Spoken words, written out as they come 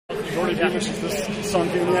Geordie, Beamish, is this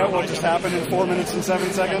sunk in yet? What just happened in 4 minutes and 7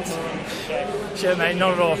 seconds? Shit, mate,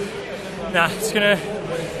 not at all. Nah, it's gonna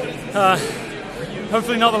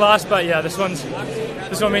hopefully not the last, but yeah, this one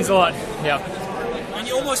means a lot. Yeah. And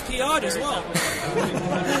you almost PR'd as well.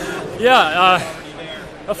 Yeah,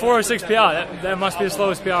 a 4:06 PR. That must be the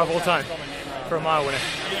slowest PR of all time for a mile winner.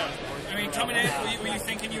 Yeah. I mean, coming in, were you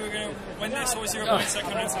thinking you were going to win this, or was your mindset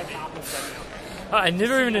coming into it? I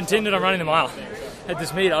never even intended on running the mile at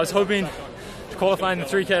this meet. I was hoping to qualify in the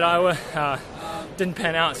 3K at Iowa. Didn't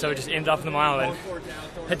pan out, so I just ended up in the mile and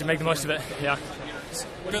had to make the most of it. Yeah.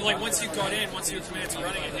 But like once you got in, once you were committed to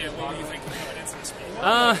running it here, what were you thinking coming into this meet?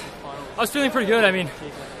 I was feeling pretty good. I mean,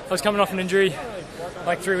 I was coming off an injury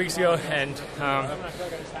like 3 weeks ago, and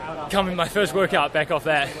coming my first workout back off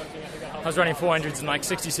that, I was running 400s in like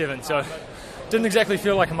 67, so didn't exactly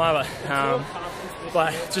feel like a miler.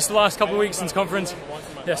 But just the last couple of weeks since conference,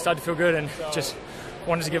 yeah, started to feel good and just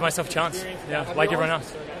wanted to give myself a chance, yeah, like everyone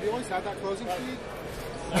else. Have you always had that closing speed?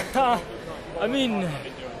 I mean,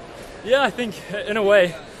 yeah, I think in a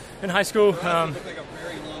way, in high school,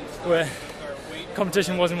 where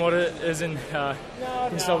competition wasn't what it is in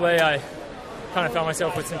NCAA, I kind of found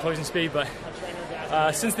myself with some closing speed, but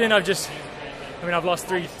since then I've lost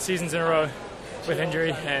 3 seasons in a row with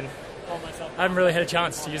injury, and I haven't really had a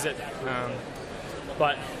chance to use it.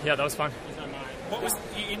 But yeah, that was fun. What was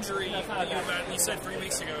the injury that you had? You said 3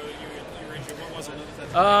 weeks ago that you were injured. What was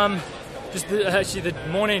it? Actually, the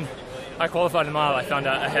morning I qualified in the mile, I found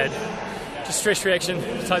out I had just stress reaction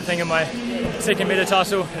type thing in my second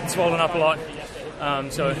metatarsal. It had swollen up a lot.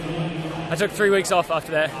 So I took 3 weeks off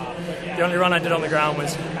after that. The only run I did on the ground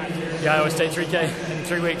was the Iowa State 3K in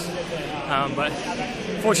 3 weeks. But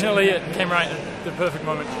fortunately, it came right at the perfect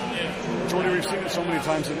moment. Geordie, we've seen it so many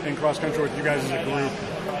times in cross country with you guys as a group.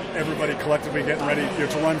 Everybody collectively getting ready to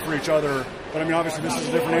run for each other. But I mean, obviously, this is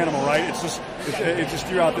a different animal, right? It's just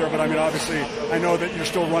you out there. But I mean, obviously, I know that you're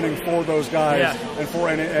still running for those guys and for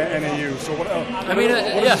NAU. So what does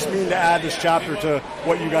this mean to add this chapter to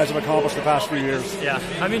what you guys have accomplished the past few years? Yeah,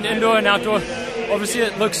 I mean, indoor and outdoor. Obviously,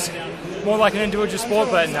 it looks more like an individual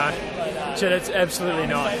sport, but no, shit, it's absolutely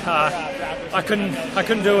not. I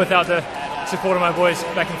couldn't do it without the support of my boys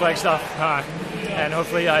back in Flagstaff, and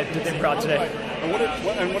hopefully I did them proud today. And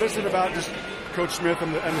what is it about just Coach Smith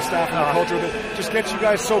and the staff and the culture that just gets you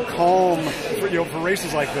guys so calm for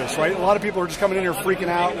races like this, right? A lot of people are just coming in here freaking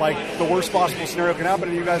out like the worst possible scenario can happen,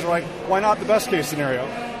 and you guys are like, why not the best case scenario?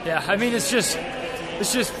 Yeah, I mean, it's just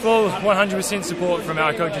full 100% support from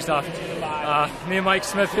our coaching staff. Me and Mike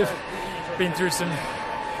Smith have been through some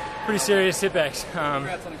pretty serious setbacks,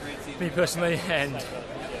 me personally, and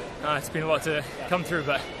it's been a lot to come through,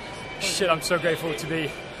 but shit, I'm so grateful to be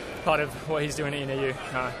part of what he's doing at NAU. It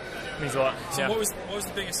means a lot. So what was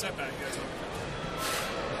the biggest setback you guys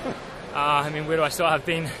I mean, where do I start?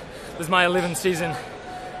 This is my 11th season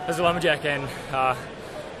as a lumberjack, and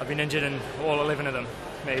I've been injured in all 11 of them,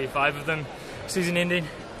 maybe 5 of them season ending.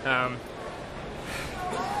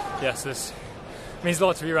 Yes, this means a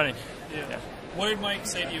lot to be running. Yeah. What did Mike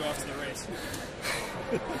say to you after the race?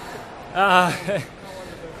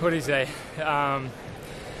 What did he say?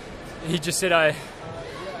 He just said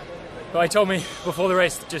he told me before the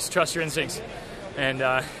race, just trust your instincts. And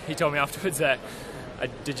he told me afterwards that I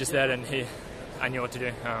did just that, and I knew what to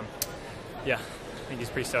do. Yeah, I think he's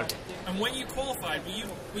pretty stoked. And when you qualified,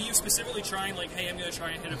 were you specifically trying, like, hey, I'm going to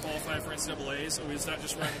try and hit a qualifier for NCAAs, or was that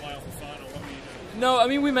just running the mile for fun, or what were you doing? No, I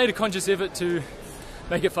mean, we made a conscious effort to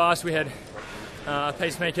make it fast. We had a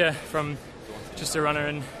pacemaker from just a runner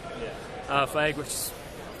in flag, which is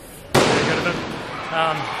very good of him.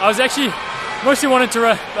 I was actually mostly wanted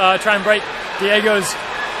to try and break Diego's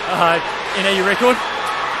NAU record,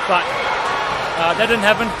 but that didn't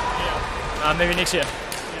happen. Maybe next year.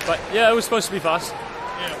 But yeah, it was supposed to be fast.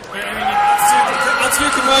 Yeah, I mean,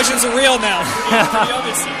 altitude conversions are real now. Pretty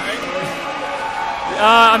obviously, right?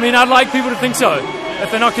 I mean, I'd like people to think so.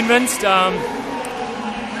 If they're not convinced, they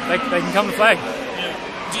can come to flag. Yeah.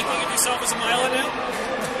 Do you think of yourself as a miler now?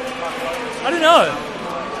 I don't know.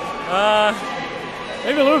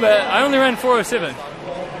 Maybe a little bit. I only ran 4:07.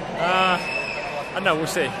 I don't know. We'll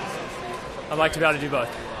see. I'd like to be able to do both.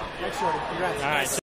 Thanks, Geordie. Congrats. All right.